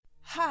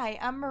Hi,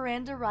 I'm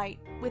Miranda Wright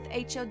with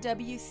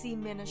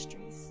HOWC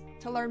Ministries.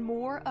 To learn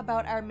more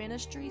about our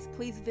ministries,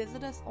 please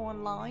visit us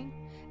online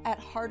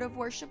at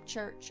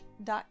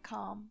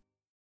heartofworshipchurch.com.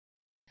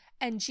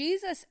 And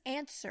Jesus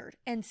answered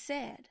and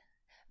said,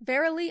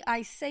 Verily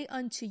I say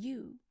unto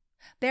you,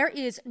 there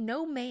is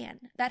no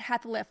man that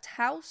hath left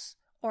house,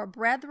 or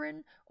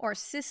brethren, or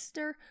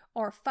sister,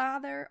 or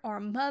father, or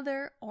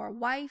mother, or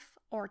wife,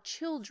 or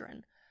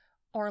children,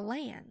 or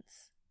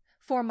lands,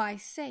 for my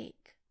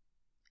sake,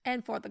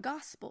 and for the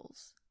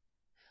gospel's,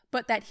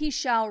 but that he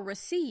shall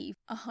receive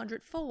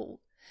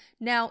 100-fold,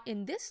 now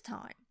in this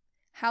time,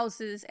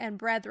 houses and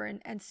brethren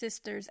and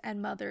sisters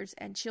and mothers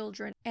and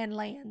children and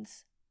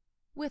lands,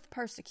 with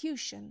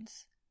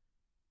persecutions,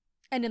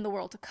 and in the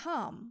world to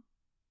come,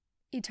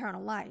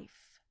 eternal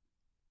life.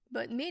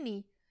 But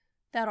many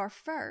that are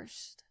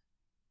first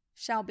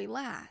shall be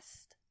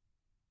last,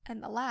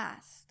 and the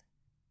last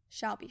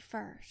shall be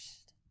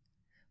first.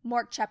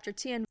 Mark chapter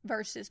 10,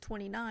 verses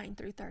 29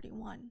 through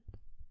 31.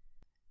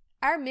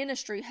 Our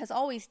ministry has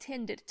always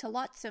tended to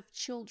lots of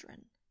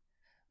children.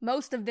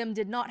 Most of them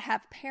did not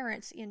have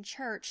parents in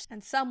church,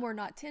 and some were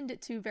not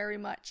tended to very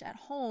much at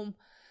home,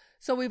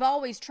 so we've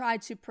always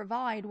tried to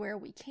provide where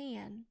we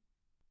can.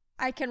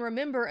 I can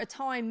remember a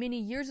time many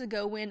years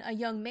ago when a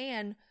young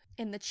man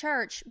in the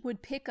church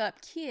would pick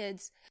up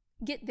kids,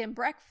 get them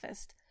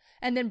breakfast,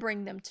 and then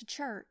bring them to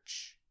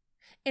church.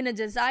 In a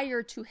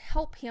desire to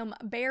help him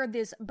bear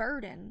this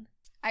burden,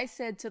 I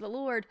said to the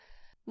Lord,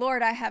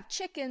 I have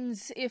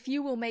chickens. If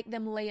you will make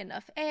them lay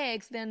enough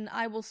eggs, then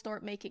I will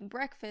start making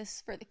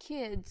breakfast for the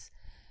kids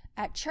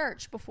at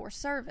church before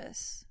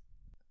service.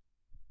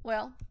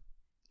 Well,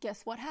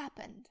 guess what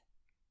happened?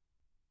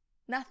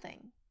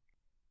 Nothing.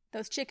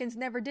 Those chickens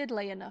never did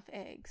lay enough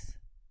eggs.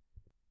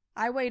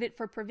 I waited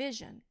for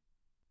provision,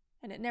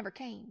 and it never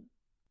came.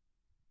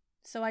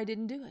 So I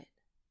didn't do it.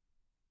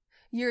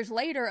 Years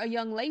later, a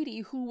young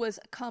lady who was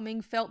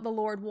coming felt the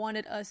Lord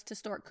wanted us to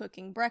start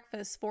cooking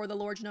breakfast for the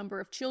large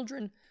number of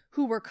children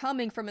who were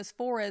coming from as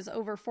far as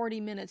over 40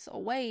 minutes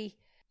away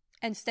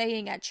and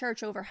staying at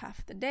church over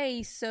half the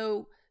day.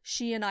 So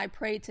she and I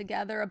prayed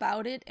together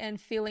about it, and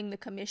feeling the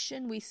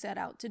commission, we set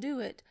out to do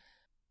it.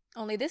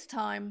 Only this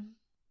time,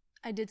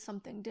 I did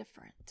something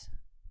different.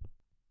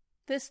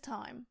 This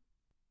time,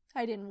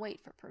 I didn't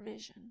wait for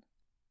provision.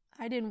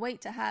 I didn't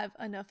wait to have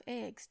enough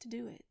eggs to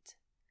do it.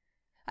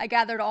 I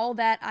gathered all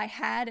that I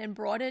had and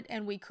brought it,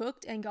 and we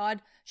cooked, and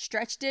God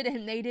stretched it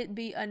and made it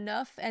be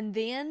enough. And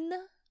then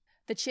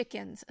the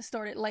chickens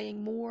started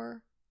laying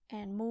more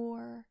and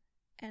more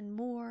and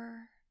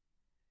more.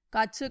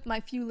 God took my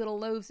few little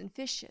loaves and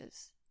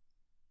fishes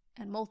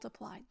and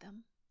multiplied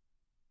them.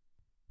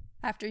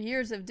 After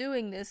years of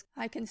doing this,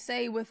 I can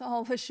say with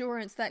all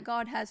assurance that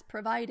God has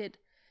provided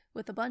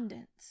with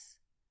abundance.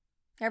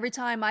 Every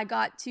time I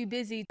got too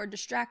busy or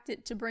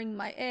distracted to bring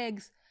my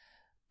eggs,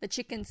 the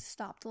chickens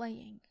stopped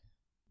laying.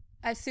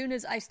 As soon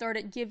as I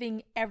started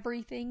giving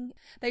everything,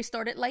 they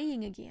started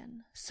laying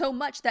again, so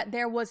much that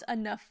there was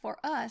enough for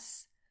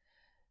us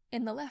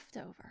in the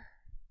leftover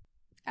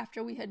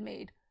after we had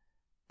made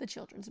the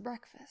children's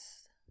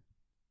breakfast.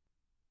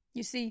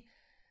 You see,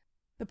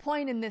 the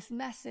point in this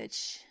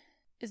message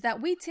is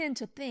that we tend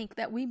to think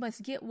that we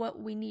must get what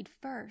we need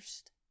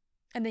first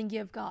and then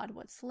give God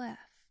what's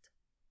left.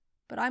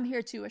 But I'm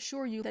here to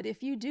assure you that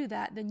if you do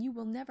that, then you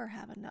will never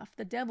have enough.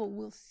 The devil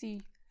will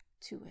see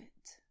to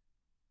it.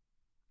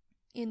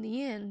 In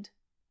the end,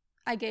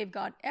 I gave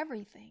God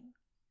everything,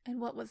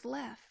 and what was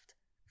left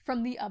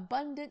from the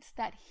abundance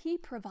that He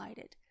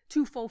provided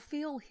to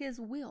fulfill His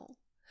will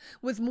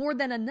was more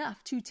than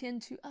enough to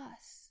tend to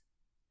us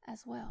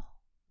as well.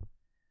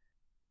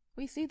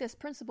 We see this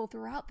principle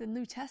throughout the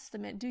New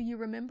Testament. Do you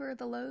remember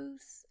the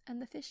loaves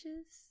and the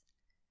fishes?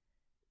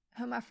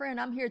 Oh, my friend,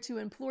 I'm here to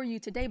implore you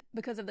today,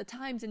 because of the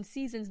times and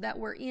seasons that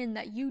we're in,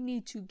 that you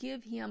need to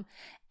give Him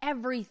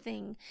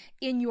everything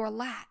in your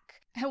lack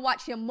and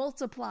watch Him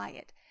multiply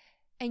it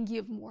and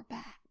give more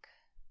back.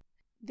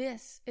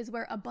 This is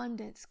where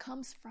abundance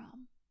comes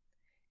from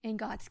in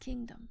God's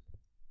kingdom.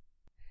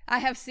 I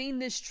have seen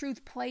this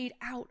truth played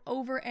out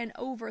over and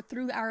over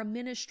through our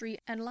ministry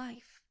and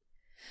life.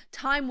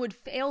 Time would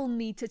fail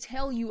me to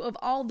tell you of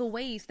all the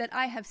ways that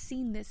I have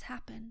seen this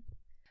happen.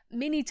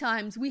 Many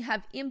times we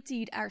have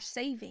emptied our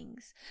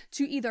savings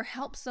to either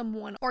help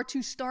someone or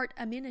to start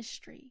a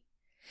ministry.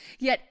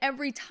 Yet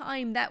every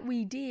time that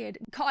we did,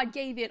 God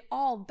gave it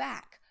all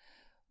back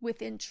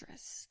with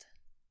interest.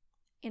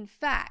 In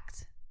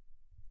fact,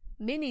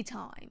 many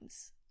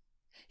times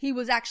He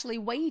was actually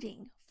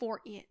waiting for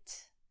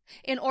it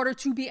in order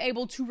to be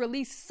able to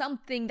release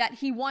something that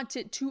He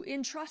wanted to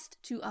entrust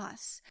to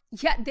us.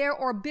 Yet there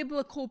are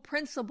biblical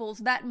principles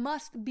that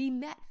must be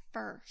met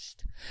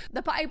first.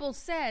 The Bible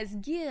says,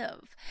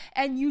 give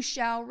and you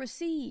shall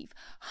receive.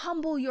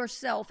 Humble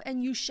yourself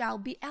and you shall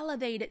be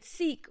elevated.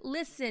 Seek,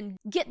 listen,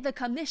 get the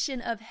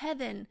commission of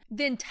heaven.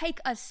 Then take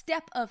a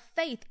step of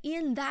faith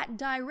in that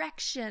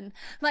direction.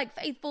 Like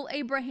faithful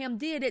Abraham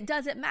did, it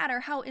doesn't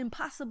matter how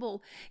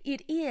impossible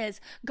it is.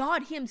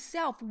 God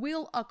himself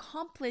will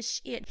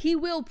accomplish it. He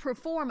will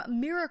perform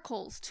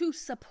miracles to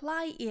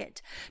supply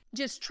it.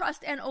 Just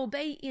trust and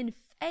obey in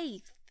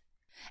faith.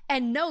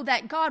 And know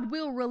that God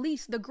will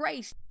release the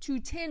grace to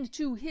tend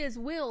to his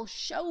will.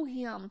 Show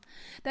him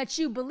that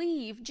you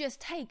believe. Just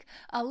take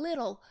a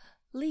little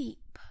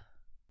leap.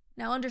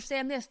 Now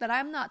understand this, that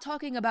I'm not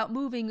talking about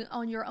moving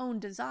on your own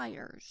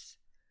desires,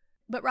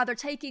 but rather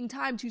taking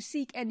time to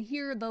seek and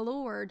hear the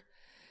Lord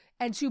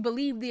and to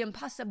believe the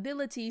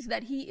impossibilities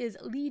that he is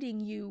leading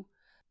you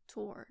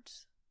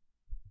towards.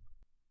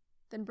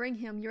 Then bring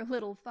him your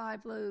little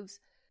 5 loaves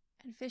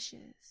and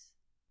fishes.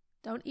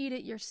 Don't eat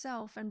it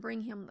yourself and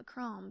bring him the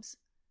crumbs.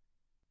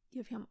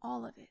 Give him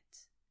all of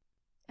it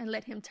and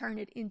let him turn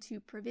it into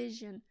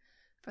provision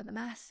for the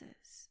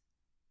masses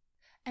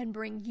and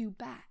bring you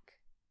back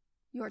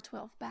your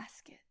 12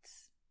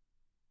 baskets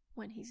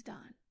when he's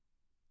done.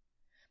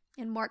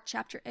 In Mark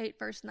chapter 8,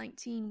 verse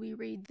 19, we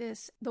read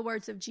this, the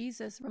words of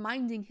Jesus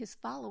reminding his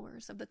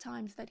followers of the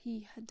times that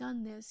he had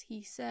done this.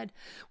 He said,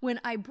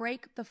 when I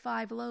break the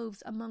 5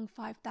 loaves among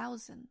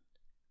 5,000,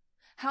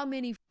 how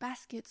many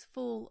baskets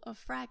full of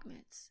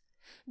fragments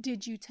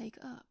did you take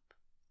up?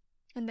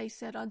 And they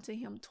said unto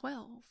him,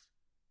 12.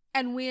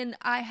 And when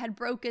I had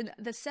broken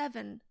the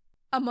 7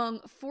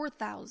 among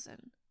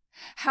 4,000,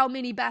 how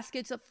many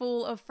baskets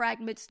full of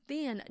fragments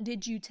then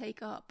did you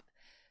take up?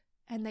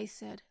 And they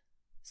said,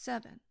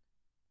 7.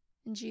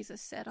 And Jesus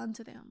said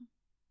unto them,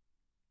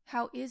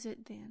 how is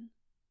it then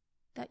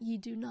that ye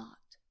do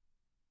not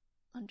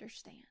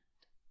understand?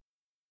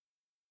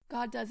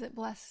 God doesn't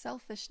bless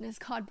selfishness.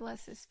 God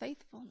blesses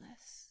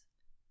faithfulness.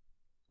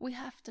 We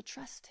have to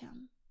trust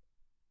him.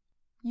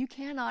 You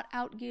cannot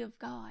outgive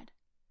God,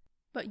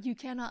 but you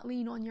cannot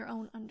lean on your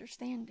own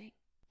understanding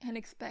and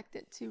expect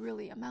it to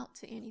really amount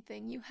to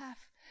anything. You have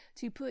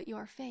to put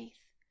your faith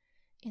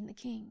in the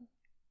King,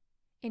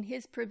 in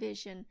his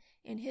provision,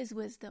 in his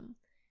wisdom,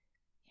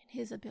 in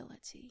his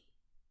ability.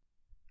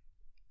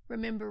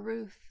 Remember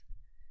Ruth.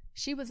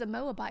 She was a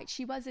Moabite.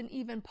 She wasn't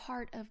even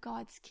part of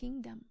God's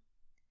kingdom.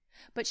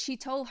 But she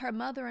told her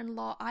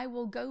mother-in-law, I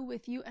will go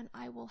with you and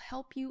I will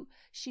help you.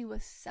 She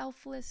was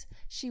selfless.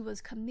 She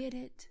was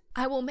committed.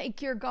 I will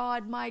make your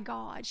God my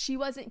God. She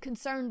wasn't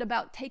concerned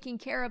about taking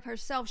care of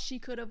herself. She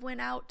could have went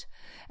out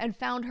and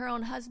found her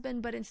own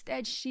husband, but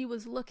instead she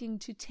was looking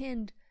to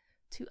tend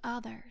to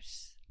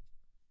others.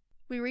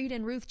 We read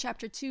in Ruth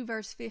chapter 2,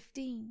 verse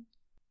 15,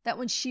 that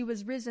when she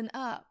was risen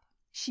up,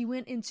 she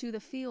went into the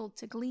field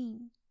to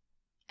glean.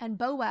 And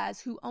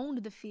Boaz, who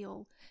owned the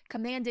field,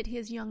 commanded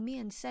his young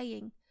men,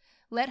 saying,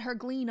 let her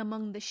glean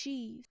among the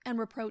sheaves, and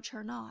reproach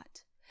her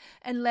not.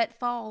 And let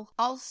fall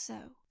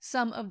also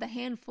some of the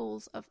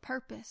handfuls of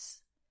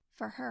purpose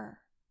for her,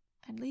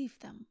 and leave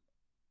them,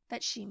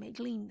 that she may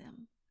glean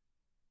them,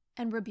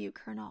 and rebuke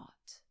her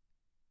not.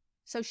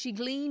 So she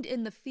gleaned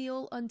in the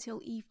field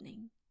until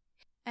evening,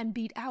 and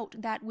beat out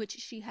that which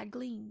she had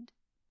gleaned.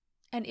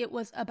 And it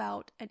was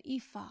about an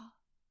ephah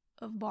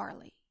of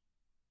barley.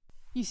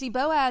 You see,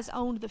 Boaz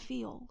owned the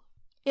field.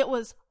 It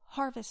was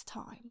harvest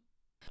time.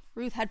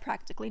 Ruth had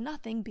practically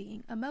nothing,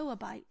 being a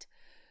Moabite.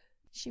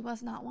 She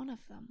was not one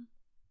of them.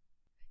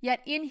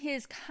 Yet in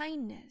his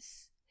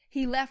kindness,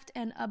 he left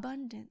an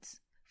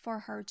abundance for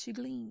her to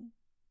glean,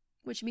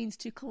 which means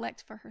to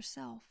collect for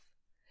herself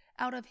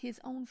out of his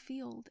own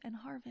field and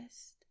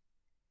harvest.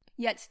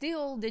 Yet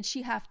still did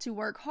she have to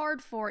work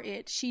hard for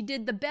it. She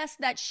did the best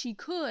that she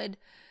could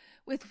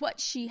with what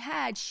she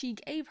had. She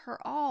gave her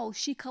all.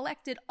 She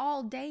collected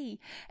all day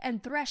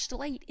and threshed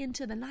late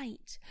into the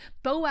night.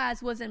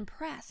 Boaz was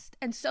impressed,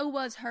 and so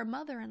was her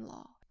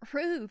mother-in-law.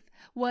 Ruth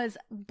was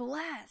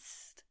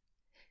blessed.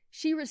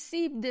 She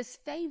received this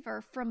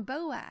favor from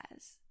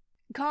Boaz.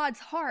 God's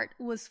heart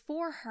was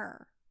for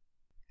her,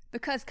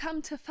 because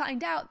come to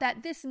find out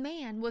that this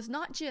man was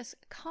not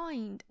just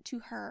kind to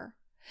her.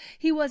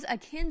 He was a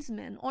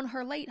kinsman on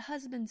her late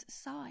husband's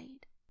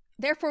side.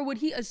 Therefore would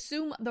he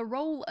assume the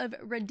role of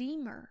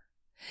redeemer.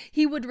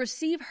 He would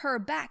receive her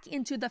back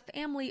into the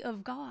family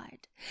of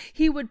God.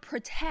 He would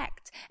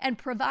protect and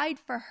provide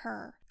for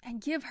her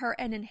and give her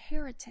an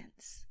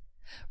inheritance.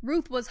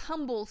 Ruth was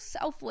humble,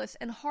 selfless,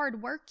 and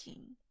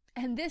hardworking.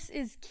 And this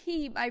is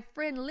key, my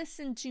friend,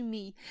 listen to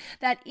me,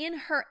 that in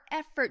her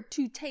effort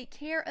to take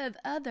care of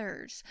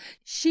others,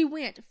 she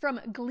went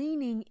from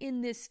gleaning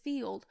in this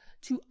field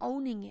to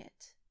owning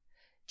it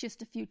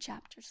just a few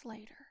chapters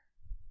later.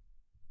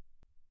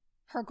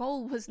 Her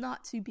goal was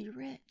not to be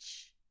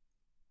rich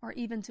or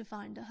even to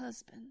find a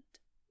husband.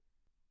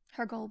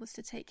 Her goal was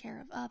to take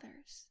care of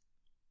others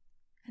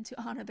and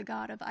to honor the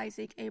God of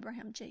Isaac,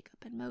 Abraham, Jacob,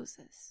 and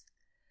Moses.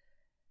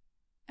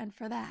 And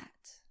for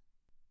that,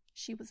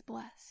 she was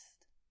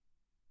blessed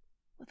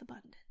with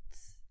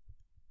abundance.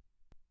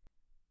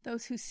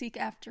 Those who seek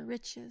after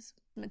riches,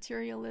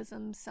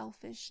 materialism,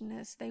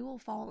 selfishness, they will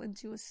fall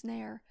into a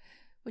snare,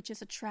 which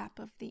is a trap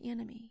of the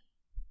enemy.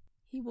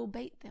 He will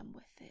bait them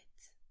with it.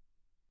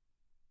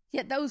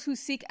 Yet those who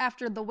seek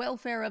after the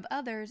welfare of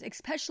others,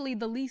 especially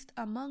the least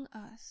among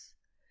us,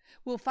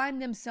 will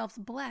find themselves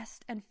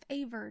blessed and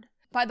favored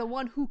by the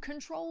one who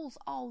controls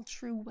all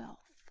true wealth.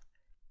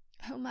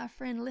 Oh, my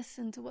friend,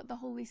 listen to what the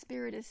Holy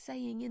Spirit is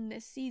saying in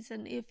this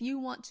season. If you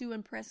want to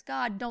impress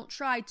God, don't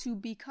try to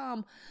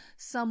become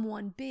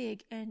someone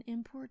big and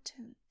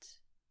important,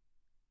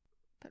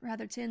 but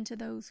rather tend to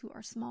those who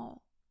are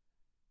small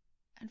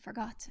and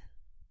forgotten.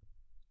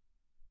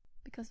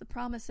 Because the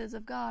promises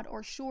of God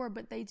are sure,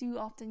 but they do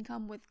often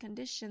come with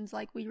conditions,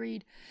 like we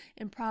read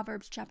in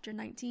Proverbs chapter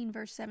 19,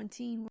 verse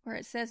 17, where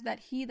it says that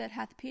he that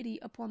hath pity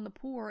upon the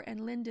poor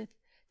and lendeth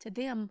to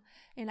them,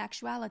 in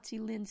actuality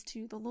lends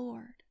to the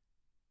Lord.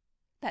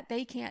 That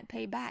they can't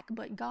pay back,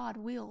 but God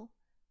will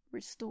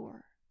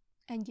restore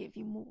and give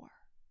you more.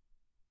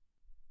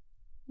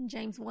 In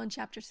James 1,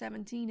 chapter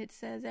 17, it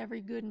says,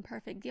 every good and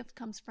perfect gift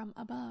comes from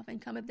above,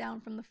 and cometh down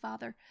from the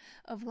Father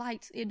of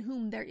lights, in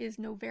whom there is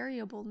no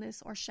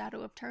variableness or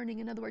shadow of turning.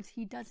 In other words,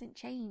 he doesn't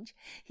change.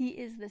 He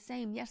is the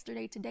same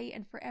yesterday, today,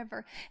 and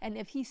forever. And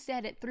if he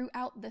said it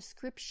throughout the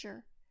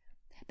scripture,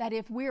 that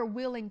if we're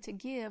willing to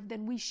give,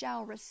 then we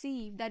shall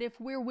receive. That if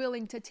we're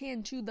willing to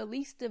tend to the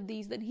least of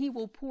these, then he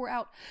will pour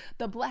out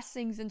the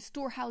blessings and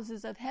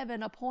storehouses of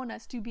heaven upon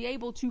us to be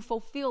able to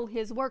fulfill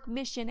his work,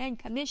 mission, and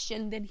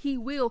commission. Then he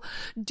will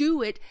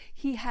do it.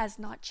 He has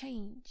not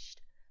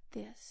changed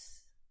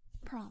this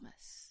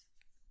promise.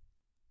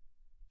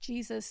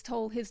 Jesus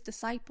told his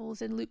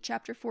disciples in Luke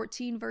chapter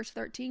 14, verse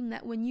 13,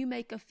 that when you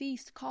make a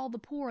feast, call the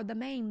poor, the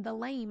maimed, the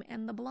lame,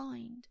 and the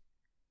blind,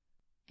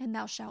 and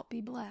thou shalt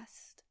be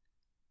blessed.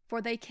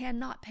 For they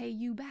cannot pay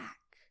you back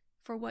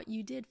for what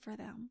you did for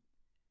them.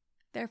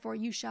 Therefore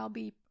you shall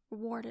be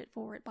rewarded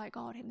for it by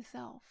God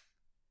himself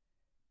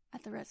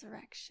at the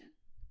resurrection.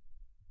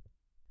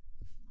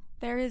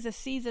 There is a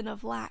season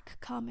of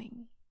lack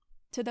coming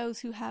to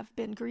those who have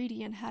been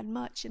greedy and had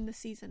much in the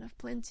season of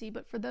plenty.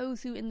 But for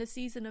those who in the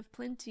season of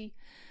plenty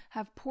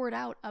have poured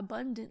out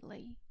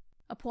abundantly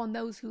upon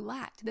those who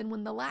lacked, then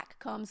when the lack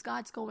comes,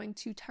 God's going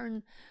to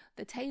turn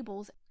the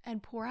tables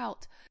and pour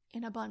out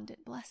in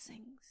abundant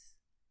blessings.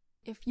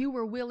 If you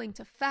were willing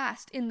to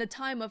fast in the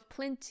time of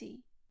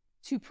plenty,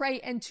 to pray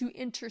and to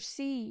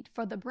intercede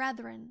for the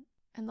brethren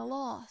and the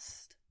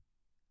lost,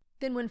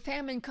 then when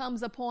famine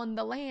comes upon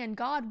the land,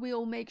 God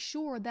will make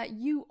sure that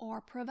you are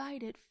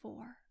provided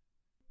for.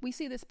 We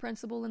see this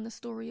principle in the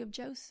story of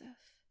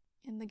Joseph.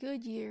 In the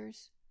good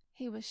years,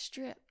 he was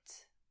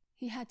stripped.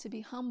 He had to be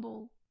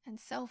humble and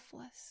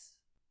selfless,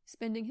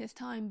 spending his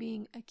time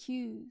being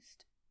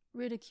accused,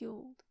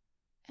 ridiculed,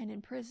 and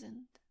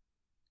imprisoned.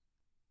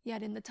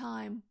 Yet in the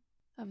time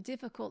of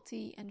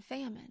difficulty and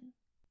famine,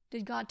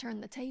 did God turn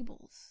the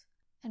tables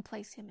and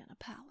place him in a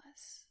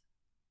palace.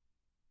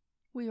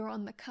 We are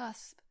on the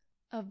cusp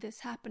of this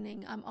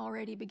happening. I'm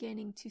already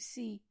beginning to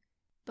see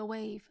the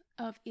wave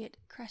of it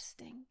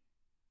cresting.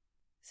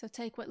 So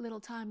take what little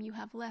time you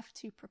have left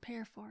to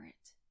prepare for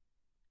it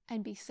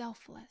and be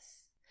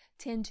selfless.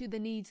 Tend to the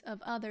needs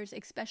of others,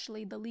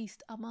 especially the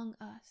least among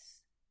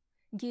us.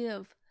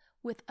 Give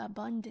with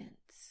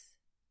abundance,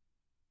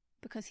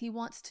 because he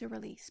wants to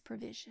release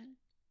provision.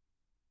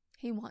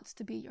 He wants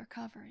to be your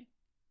covering.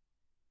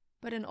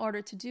 But in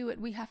order to do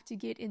it, we have to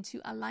get into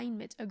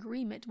alignment,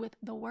 agreement with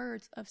the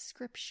words of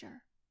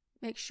Scripture.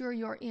 Make sure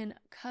you're in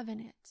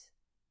covenant.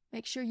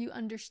 Make sure you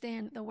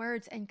understand the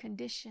words and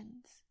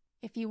conditions.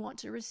 If you want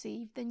to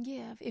receive, then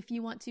give. If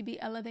you want to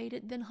be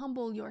elevated, then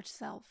humble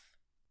yourself.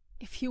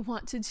 If you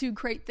want to do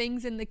great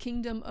things in the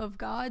kingdom of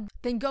God,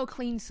 then go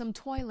clean some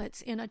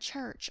toilets in a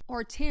church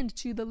or tend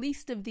to the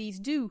least of these.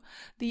 Do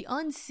the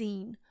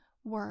unseen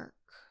work.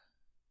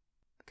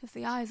 Because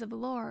the eyes of the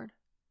Lord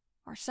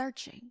are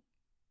searching,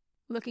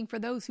 looking for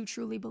those who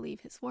truly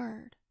believe his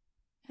word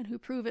and who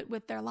prove it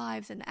with their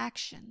lives and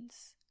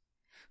actions,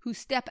 who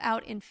step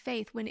out in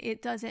faith when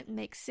it doesn't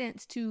make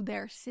sense to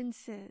their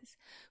senses,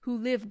 who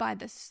live by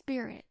the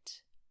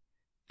Spirit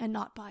and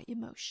not by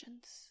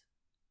emotions.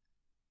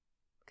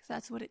 Because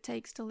that's what it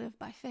takes to live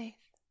by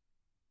faith,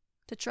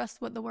 to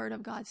trust what the word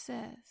of God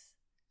says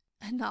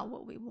and not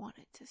what we want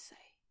it to say.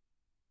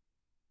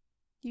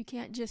 You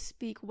can't just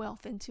speak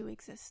wealth into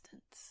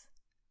existence.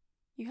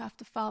 You have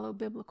to follow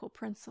biblical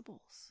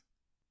principles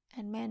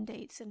and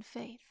mandates in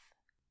faith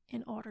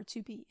in order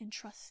to be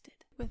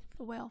entrusted with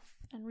the wealth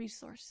and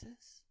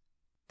resources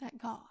that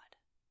God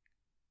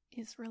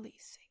is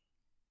releasing.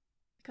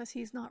 Because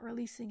he's not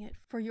releasing it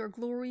for your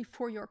glory,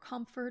 for your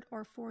comfort,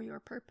 or for your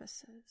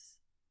purposes.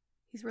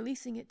 He's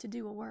releasing it to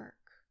do a work.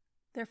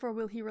 Therefore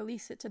will he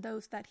release it to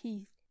those that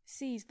he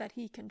sees that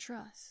he can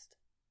trust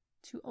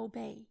to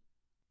obey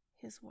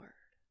his word.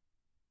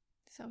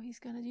 So he's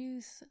going to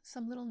use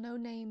some little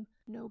no-name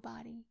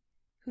nobody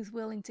who's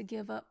willing to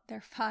give up their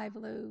 5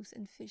 loaves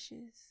and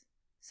fishes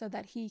so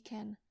that he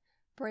can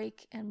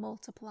break and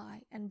multiply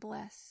and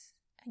bless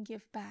and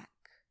give back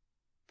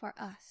for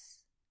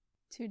us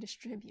to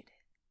distribute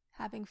it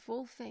having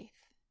full faith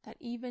that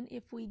even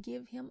if we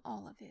give him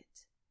all of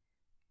it,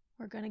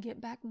 we're going to get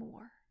back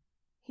more.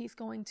 He's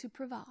going to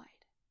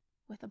provide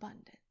with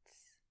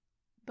abundance,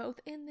 both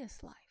in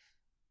this life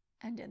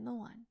and in the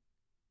one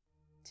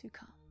to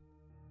come.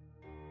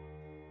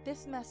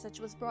 This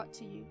message was brought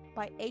to you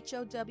by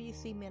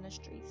HOWC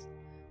Ministries.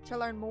 To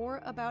learn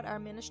more about our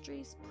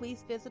ministries,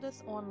 please visit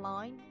us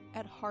online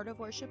at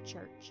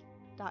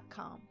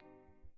heartofworshipchurch.com.